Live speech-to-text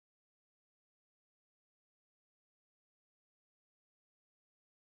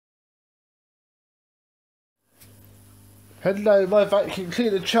Hello my vacuum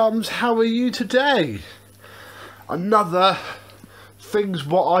cleaner chums, how are you today? Another things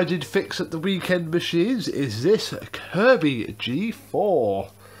what I did fix at the weekend machines is this Kirby G4.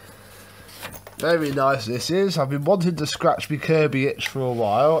 Very nice this is. I've been wanting to scratch my Kirby itch for a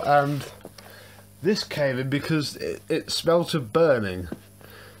while and this came in because it smelt of burning.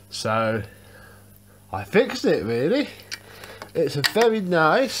 So I fixed it really. It's a very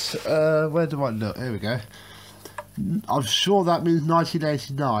nice, where do I look? Here we go. I'm sure that means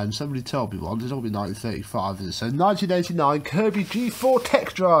 1989. Somebody told me one. It's all been 1935, isn't it? So 1989 Kirby G4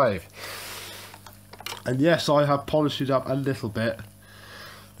 Techdrive. And yes, I have polished it up a little bit.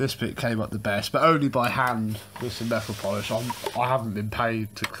 This bit came up the best, but only by hand with some metal polish. I haven't been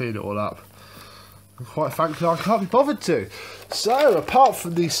paid to clean it all up. And quite frankly, I can't be bothered to. So, apart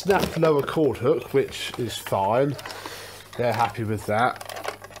from the snapped lower cord hook, which is fine, they're happy with that.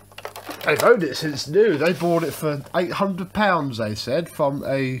 They've owned it since new. They bought it for £800, they said, from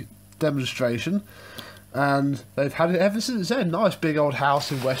a demonstration. And they've had it ever since then. Nice big old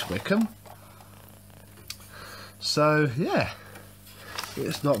house in West Wickham. So, yeah.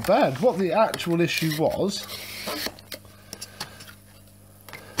 It's not bad. What the actual issue was...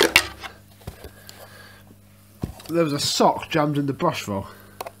 there was a sock jammed in the brush roll.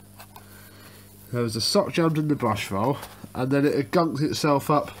 And then it had gunked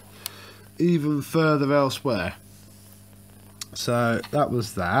itself up even further elsewhere. So that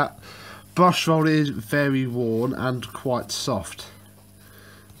was that. Brush roll is very worn and quite soft.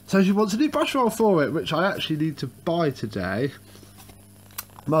 So she wants a new brush roll for it, which I actually need to buy today.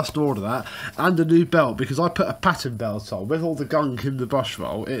 Must order that. And a new belt, because I put a pattern belt on. With all the gunk in the brush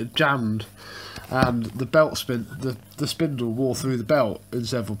roll, it jammed. And the belt the spindle wore through the belt in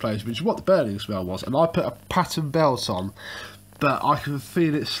several places, which is what the burning smell was. And I put a pattern belt on, but I can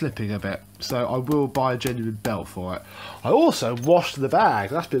feel it slipping a bit, so I will buy a genuine belt for it. I also washed the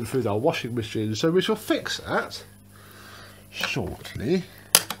bag. That's been through the washing machine, so we shall fix that shortly.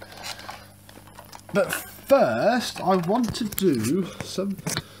 But first, I want to do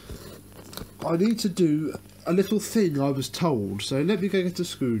I need to do a little thing I was told, so let me go get a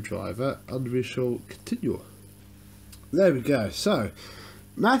screwdriver and we shall continue. There we go. So,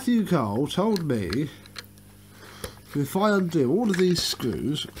 Matthew Cole told me if I undo all of these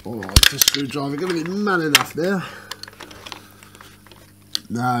screws... alright, the screwdriver going to be man enough now.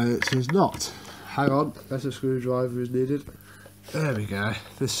 No, it is not. Hang on, that's a screwdriver is needed. There we go.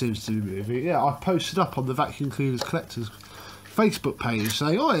 This seems to be moving. Yeah, I posted up on the Vacuum Cleaners Collectors Facebook page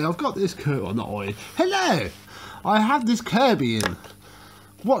saying, oi, I've got this Kirby... or not oi. Hello! I have this Kirby in.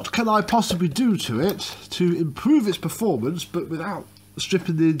 What can I possibly do to it to improve its performance, but without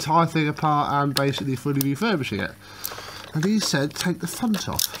stripping the entire thing apart and basically fully refurbishing it? And he said, take the front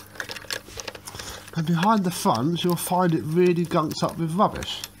off. And behind the front, you'll find it really gunked up with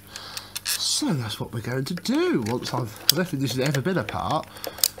rubbish. So that's what we're going to do. Once I don't think this has ever been apart.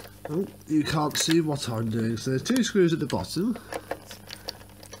 Oh, you can't see what I'm doing. So there's two screws at the bottom.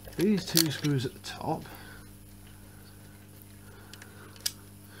 These two screws at the top.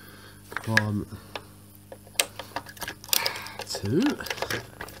 1, 2.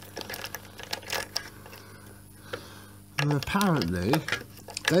 And apparently,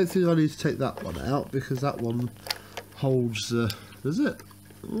 don't think I need to take that one out because that one holds the... does it?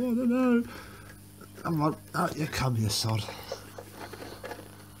 Oh, I don't know. Come on, out you come, you sod.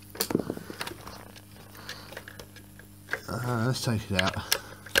 Let's take it out.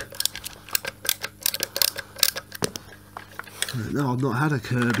 No, I've not had a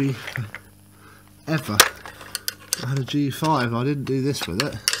Kirby ever. I had a G5, I didn't do this with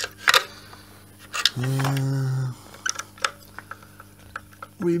it.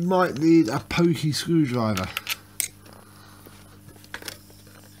 We might need a pokey screwdriver.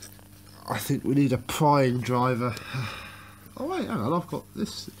 I think we need a prying driver. Oh wait, hang on, I've got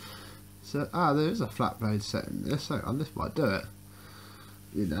this. So, there is a flat blade set in this. Hang on, this might do it.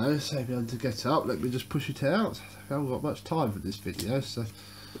 You know, save me on to get up. Let me just push it out. I haven't got much time for this video, so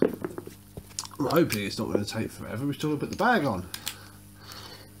I'm hoping it's not going to take forever. We're still going to put the bag on.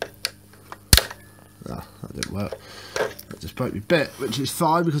 Ah, that didn't work. That just broke my bit, which is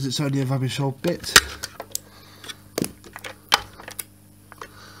fine because it's only a rubbish old bit.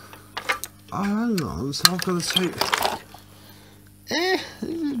 Oh, hang on, so I've got to take... this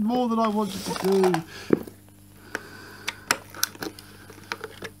is more than I wanted to do.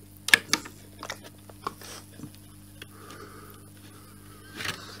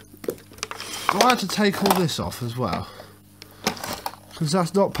 I had to take all this off as well, because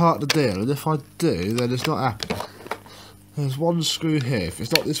that's not part of the deal, and if I do, then it's not happening. There's one screw here. If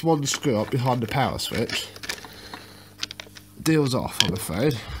it's not this one screw up behind the power switch, deal's off, I'm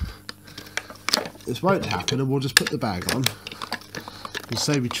afraid. This won't happen, and we'll just put the bag on and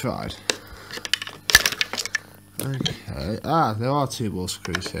say we tried. Okay, there are 2 more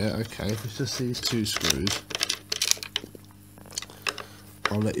screws here. Okay, if it's just these 2 screws,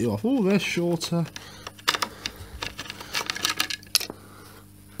 I'll let you off. Oh, they're shorter.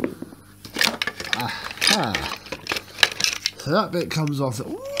 Aha! So that bit comes off. Ooh,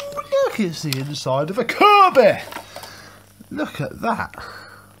 look, it's the inside of a Kirby! Look at that.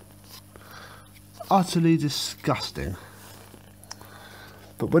 Utterly disgusting.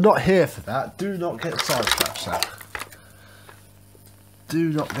 But we're not here for that. Do not get sidetracked, sir. Do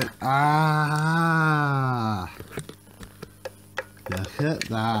not get... Ah! Look at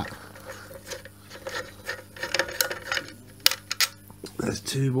that. There's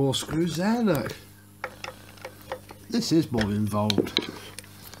 2 more screws there, look. This is more involved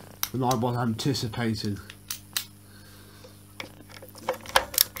than I was anticipating.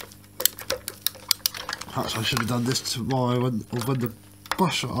 Perhaps I should have done this tomorrow when the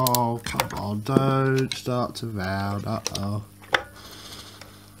bus... Oh, come on, don't start to round. Uh-oh.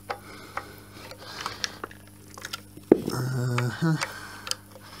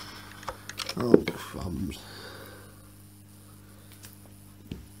 Oh, crumbs.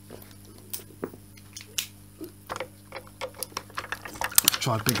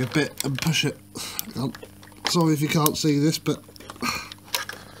 Try to dig a bit and push it. Sorry if you can't see this, but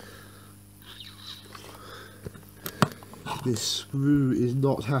this screw is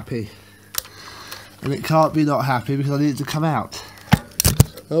not happy, and it can't be not happy because I need it to come out.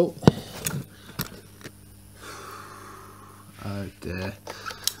 Oh, oh dear.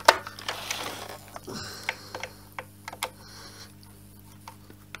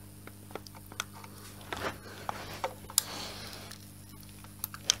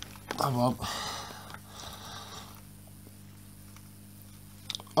 Come on.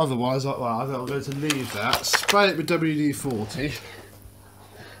 Otherwise, well, I think I'm going to leave that, spray it with WD-40,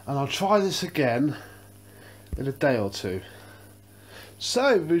 and I'll try this again in a day or 2.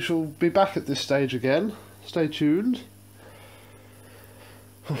 So, we shall be back at this stage again. Stay tuned.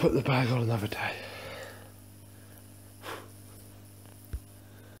 We'll put the bag on another day.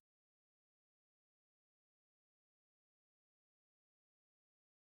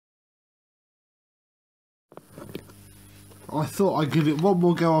 I thought I'd give it one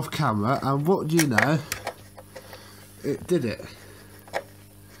more go off camera, and what do you know? It did it.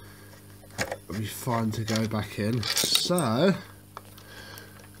 It'll be fine to go back in. So,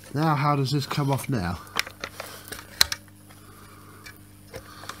 now how does this come off now?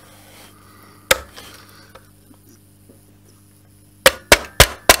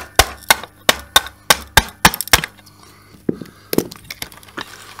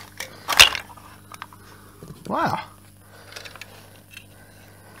 Wow.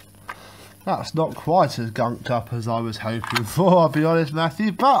 That's not quite as gunked up as I was hoping for, I'll be honest,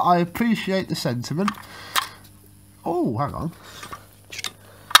 Matthew, but I appreciate the sentiment. Oh, hang on.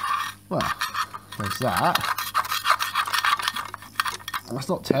 Well, there's that. That's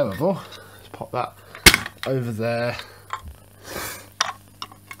not terrible. Let's pop that over there.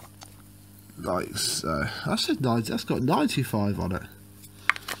 Like so. That's got 95 on it.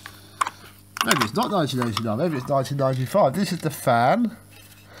 Maybe it's not 1989, maybe it's 1995. This is the fan.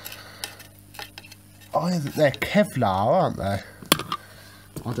 Oh, yeah, they're Kevlar, aren't they?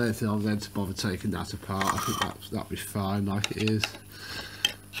 I don't think I'm going to bother taking that apart. I think that'll be fine like it is.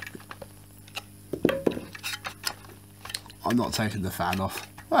 I'm not taking the fan off.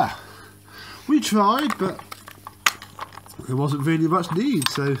 Well, we tried, but there wasn't really much need,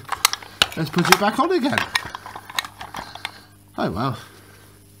 so let's put it back on again. Oh well.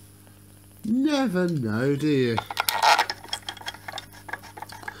 Never know, do you?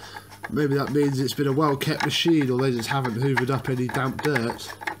 Maybe that means it's been a well-kept machine, or they just haven't hoovered up any damp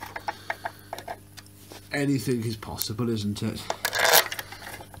dirt. Anything is possible, isn't it?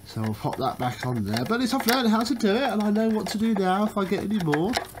 So I'll pop that back on there. But at least I've learned how to do it, and I know what to do now if I get any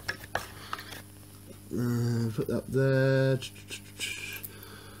more. Put that there. Let's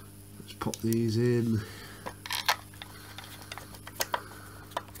pop these in.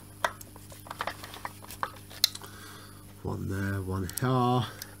 One there, one here.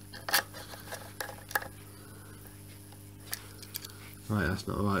 Right, that's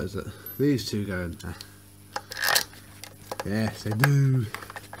not right, is it? These two go in there. Yes, they do.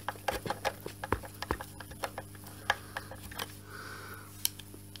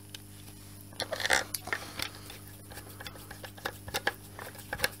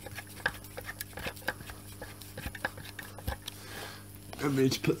 And we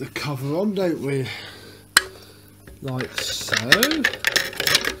need to put the cover on, don't we? like so.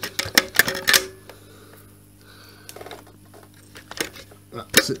 That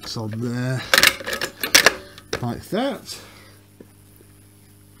sits on there like that.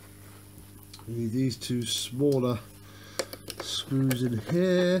 We need these two smaller screws in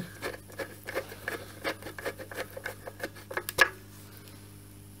here.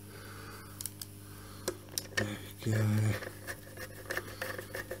 There we go.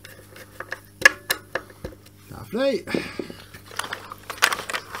 Lovely.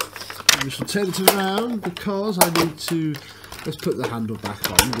 We shall turn it around because I need to, let's put the handle back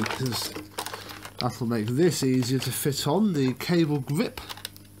on because that'll make this easier to fit on. The cable grip,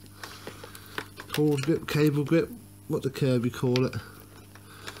 cord grip, cable grip, what does Kirby call it?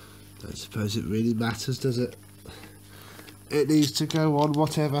 Don't suppose it really matters, does it? It needs to go on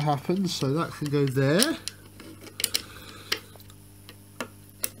whatever happens, so that can go there.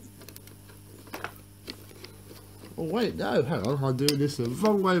 Oh wait, no, hang on, I'm doing this the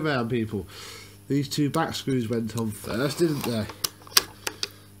wrong way round, people. These two back screws went on first, didn't they?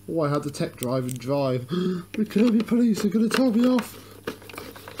 Oh, I had the Techdrive and drive. The Kirby police are going to tell me off.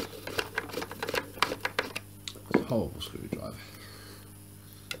 It's a horrible screwdriver.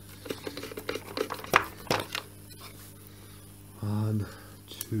 One,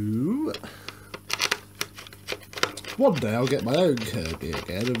 two. One day I'll get my own Kirby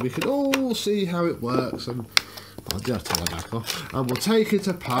again and we can all see how it works, and I'll just tie it back off and we'll take it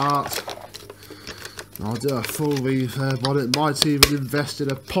apart. I'll do a full refurb on it. Might even invest in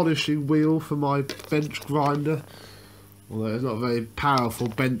a polishing wheel for my bench grinder. Although it's not a very powerful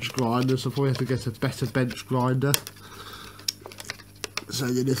bench grinder, so I'll probably have to get a better bench grinder. So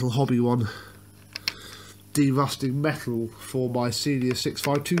the little hobby one. Derusting metal for my Senior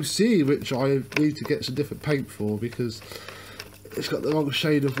 652C, which I need to get some different paint for because it's got the wrong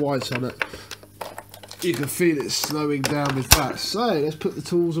shade of white on it. You can feel it slowing down with that. So let's put the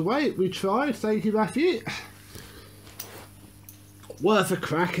tools away. We tried. Thank you, Matthew. Worth a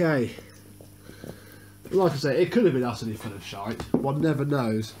crack, eh? Like I say, it could have been utterly full of shite. One never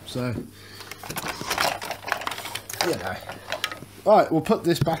knows. So, you know. Right, we'll put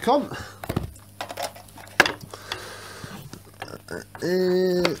this back on.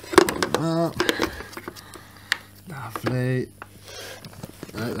 Lovely.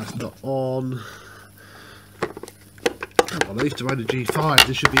 No, that's not on. Come on, I used to run a G5,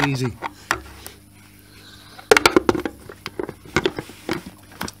 this should be easy. There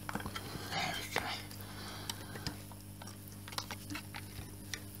we go.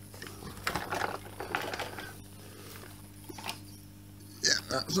 Yeah,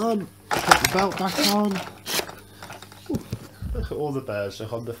 that's on. Put the belt back on. Ooh, look at all the birds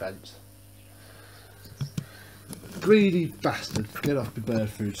stuck on the fence. Greedy bastard, get off the bird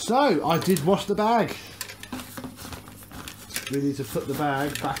food. So, I did wash the bag. We need to put the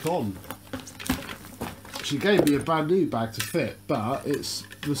bag back on. She gave me a brand new bag to fit, but it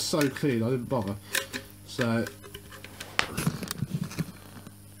was so clean I didn't bother. So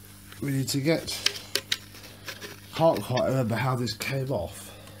we need to get, can't quite remember how this came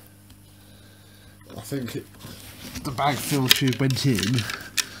off. I think the bag fill tube went in,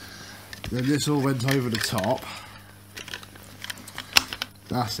 then this all went over the top.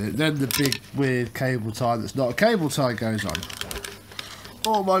 That's it. Then the big weird cable tie that's not a cable tie goes on.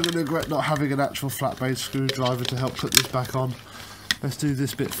 Oh, am I going to regret not having an actual flat base screwdriver to help put this back on? Let's do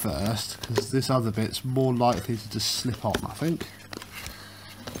this bit first, because this other bit's more likely to just slip on, I think.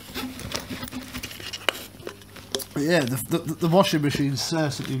 But yeah, the washing machine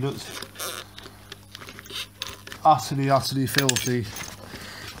certainly looks utterly filthy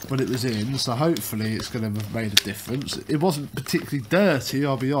when it was in, so hopefully it's going to have made a difference. It wasn't particularly dirty,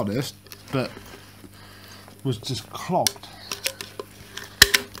 I'll be honest, but was just clogged,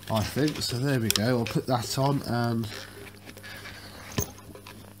 I think. So there we go, I'll put that on and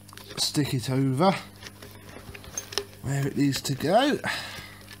stick it over where it needs to go.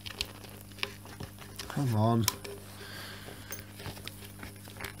 Come on.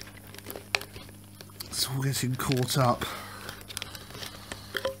 It's all getting caught up.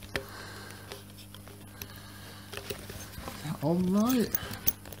 All right.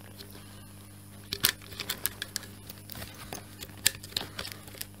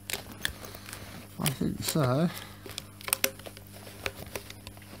 I think so.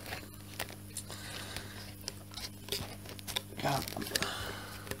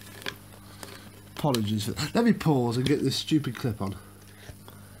 Apologies for that. Let me pause and get this stupid clip on.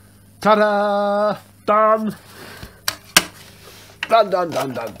 Ta-da! Done! Done.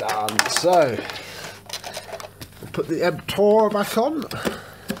 So, we'll put the Emptor back on.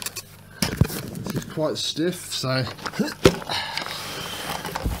 This is quite stiff, so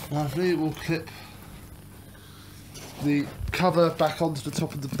lovely. We'll clip the cover back onto the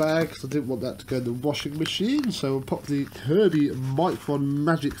top of the bag because I didn't want that to go in the washing machine, so we'll pop the Kirby Micron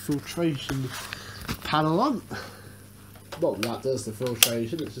Magic Filtration panel on. Not that does the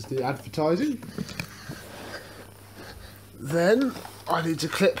filtration, it's just the advertising. Then I need to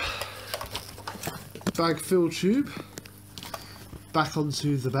clip the bag fill tube back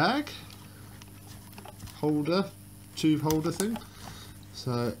onto the bag holder, tube holder thing.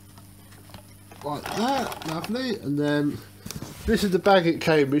 So like that, lovely. And then this is the bag it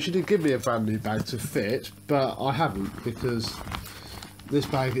came with. She did give me a brand new bag to fit, but I haven't because this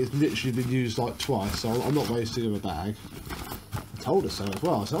bag has literally been used like twice, so I'm not wasting a bag. I told her so as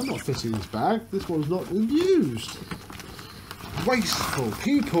well, so I'm not fitting this bag. This one's not been used. Wasteful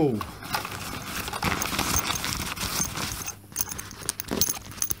people.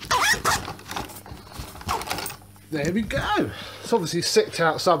 There we go. It's obviously sicked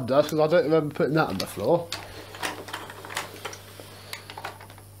out some dust because I don't remember putting that on the floor.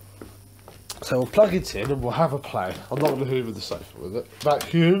 So we'll plug it in and we'll have a play. I'm not going to hoover the sofa with it.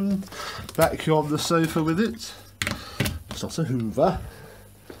 Vacuum the sofa with it. It's not a hoover.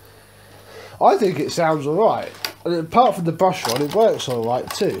 I think it sounds alright. And apart from the brush one, it works alright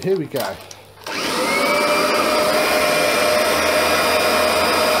too. Here we go.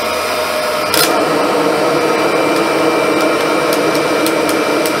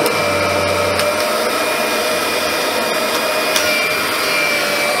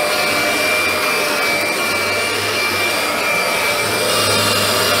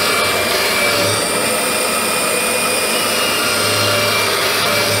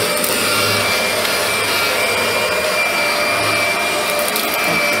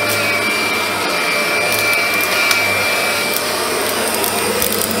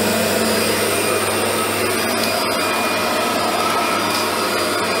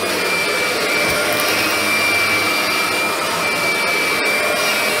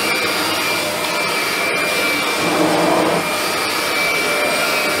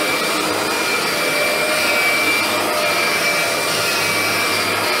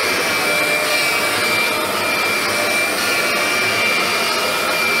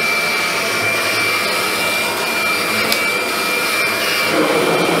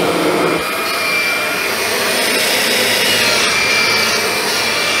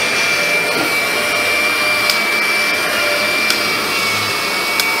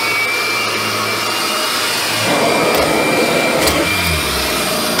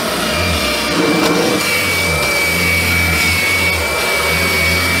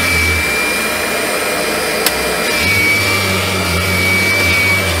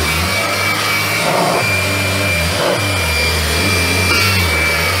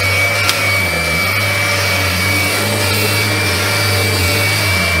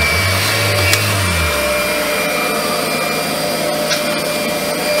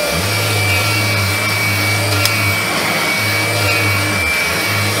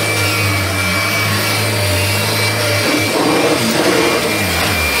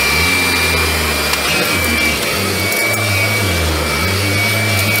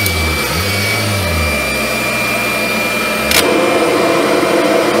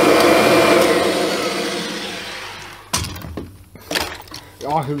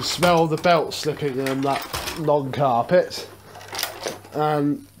 I can smell the belt slipping on that long carpet,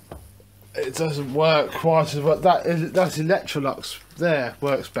 and it doesn't work quite as well. That's Electrolux there,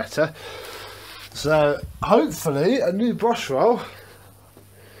 works better. So hopefully a new brush roll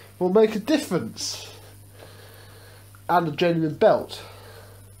will make a difference, and a genuine belt.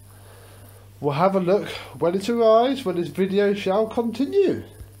 We'll have a look when it arrives, when this video shall continue.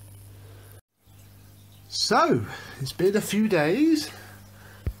 So it's been a few days,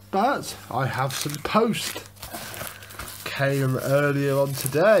 but I have some post. Came earlier on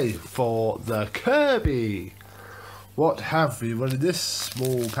today for the Kirby. What have we? Well, in this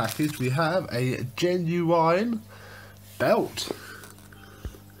small package we have a genuine belt.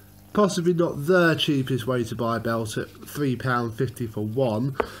 Possibly not the cheapest way to buy a belt at £3.50 for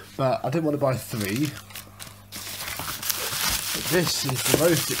one, but I didn't want to buy three. But this is the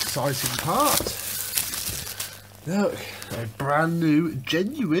most exciting part. Look, a brand new,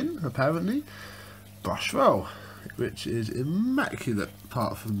 genuine, apparently, brush roll, which is immaculate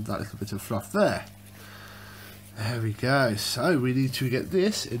apart from that little bit of fluff there. There we go. So we need to get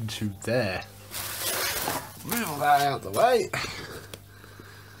this into there. Move that out the way.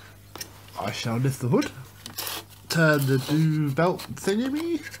 I shall lift the hood, turn the do belt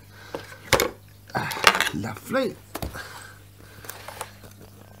thingy. Lovely.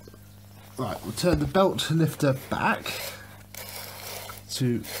 Right, we'll turn the belt lifter back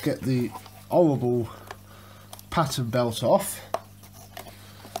to get the horrible pattern belt off.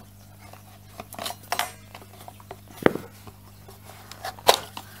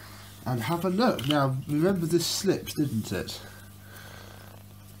 And have a look. Now, remember this slips, didn't it?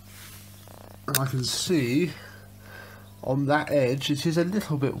 And I can see on that edge it is a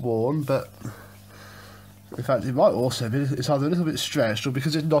little bit worn, but in fact it might also be, it's either a little bit stretched, or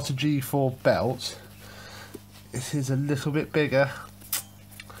because it's not a G4 belt, it is a little bit bigger.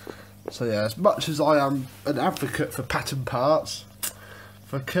 So yeah, as much as I am an advocate for pattern parts,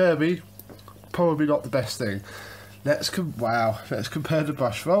 for Kirby, probably not the best thing. Let's compare the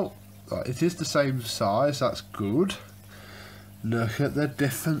brush roll. Right, it is the same size, that's good. Look at the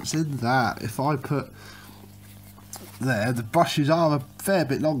difference in that. If I put there, the brushes are a fair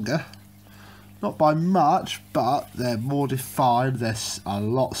bit longer. Not by much, but they're more defined. They're a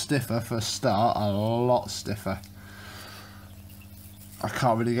lot stiffer for a start, a lot stiffer. I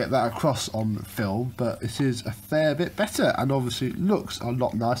can't really get that across on film, but it is a fair bit better, and obviously it looks a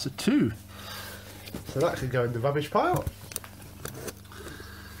lot nicer too. So that can go in the rubbish pile.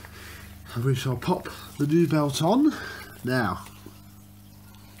 And we shall pop the new belt on. Now,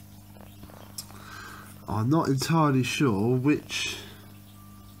 I'm not entirely sure which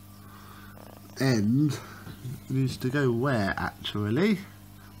end needs to go where actually.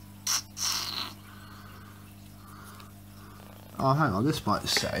 Oh, hang on, this might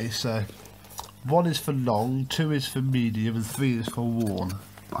say, so 1 is for long, 2 is for medium, and 3 is for worn.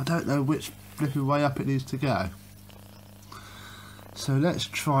 I don't know which flipping way up it needs to go. So let's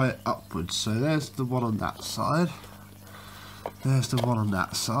try it upwards. So there's the one on that side. There's the one on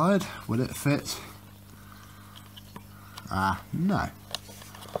that side. Will it fit? Ah, no.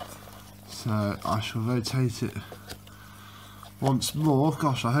 So I shall rotate it once more.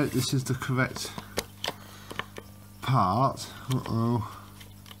 Gosh, I hope this is the correct part. Uh-oh.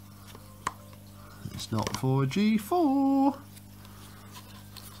 It's not for a G4.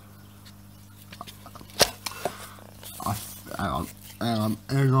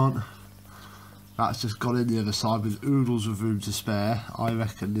 Hang on. That's just gone in the other side with oodles of room to spare. I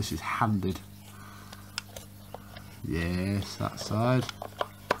reckon this is handed. Yes, that side.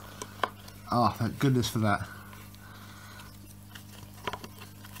 Oh, thank goodness for that.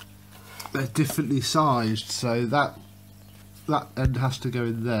 They're differently sized, so that end has to go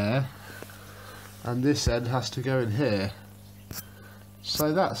in there, and this end has to go in here.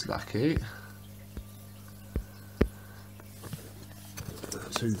 So that's lucky.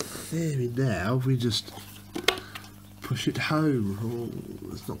 So in theory now we just push it home. Oh,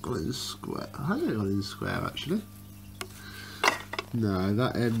 it's not got it in square. I haven't got it in square actually. No,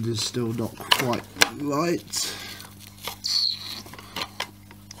 that end is still not quite right.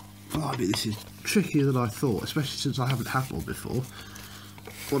 Blimey, this is trickier than I thought, especially since I haven't had one before.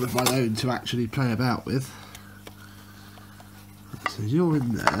 One of my own to actually play about with. So you're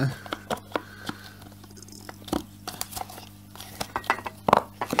in there.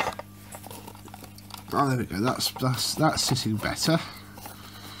 Oh, there we go. That's sitting better.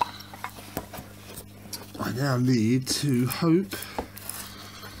 I now need to hope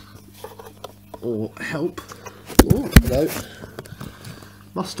or help. Oh no!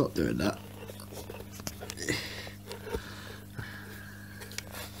 Must stop doing that.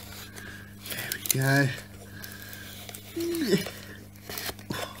 There we go.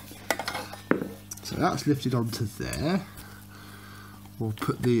 So that's lifted onto there. We'll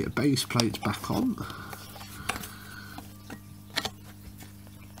put the base plates back on.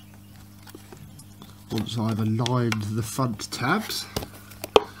 Once I've aligned the front tabs.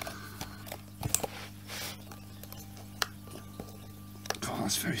 Oh,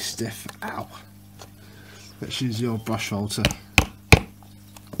 that's very stiff. Ow. Let's use the old brush roll to... I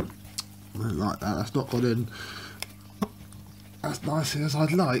don't like that. That's not gone in as nicely as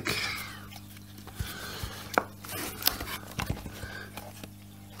I'd like.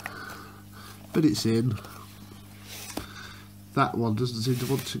 But it's in. That one doesn't seem to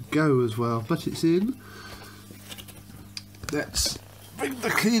want to go as well, but it's in. Let's bring the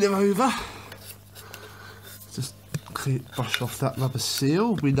cleaner over. Just brush off that rubber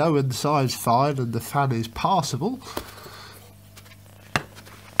seal. We know inside's fine and the fan is passable.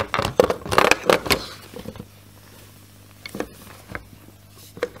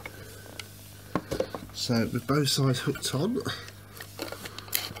 So with both sides hooked on,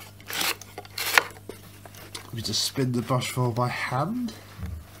 we just spin the brush roll by hand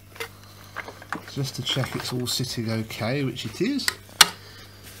just to check it's all sitting okay, which it is.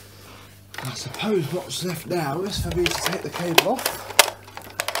 I suppose what's left now is for me to take the cable off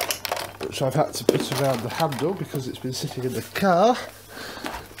which I've had to put around the handle because it's been sitting in the car.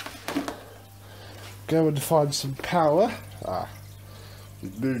 Go and find some power.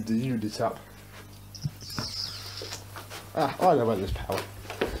 We've moved the unit up. I know where there's power.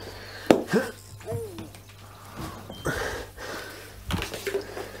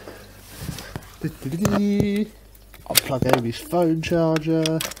 Unplug Amy's phone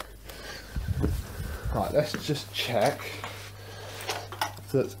charger. Right, let's just check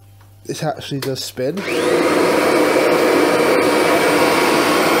that this actually does spin.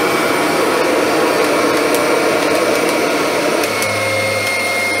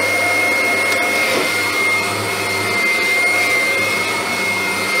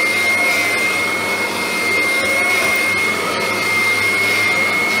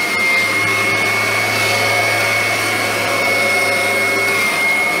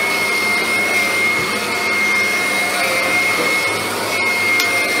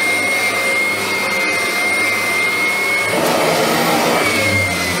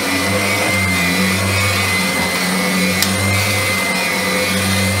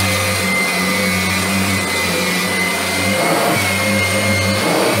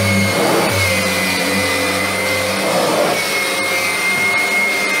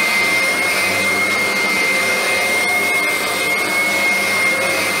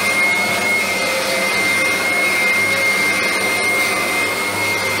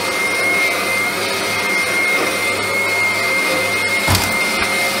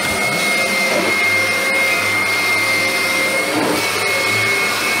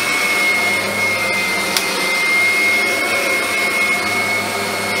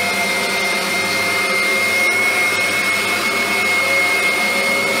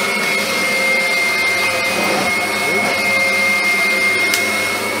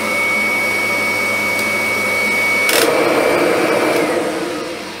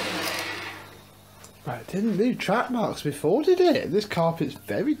 Right, it didn't leave track marks before, did it? This carpet's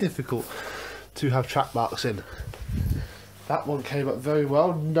very difficult to have track marks in. That one came up very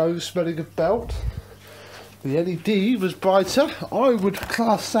well, no smelling of belt. The LED was brighter. I would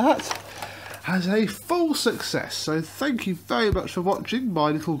class that as a full success. So thank you very much for watching my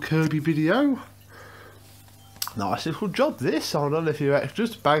little Kirby video. Nice little job this, on a few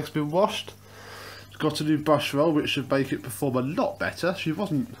extras. Bag's been washed. It's got a new brush roll which should make it perform a lot better. She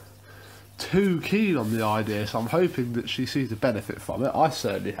wasn't too keen on the idea, so I'm hoping that she sees the benefit from it. I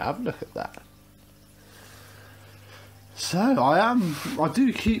certainly have. Look at that. So I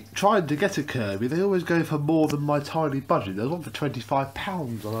do keep trying to get a Kirby. They always go for more than my tiny budget. There's one for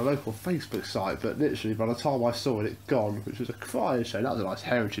 £25 on a local Facebook site, but literally by the time I saw it, it's gone, which was a crying shame. That was a nice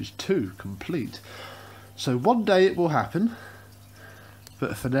Heritage 2 complete. So one day it will happen,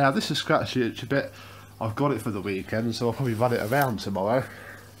 but for now this is scratchy itch a bit. I've got it for the weekend, so I'll probably run it around tomorrow.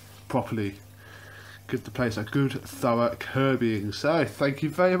 Properly give the place a good thorough Kirbying. So thank you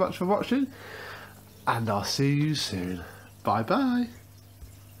very much for watching, and I'll see you soon. Bye bye.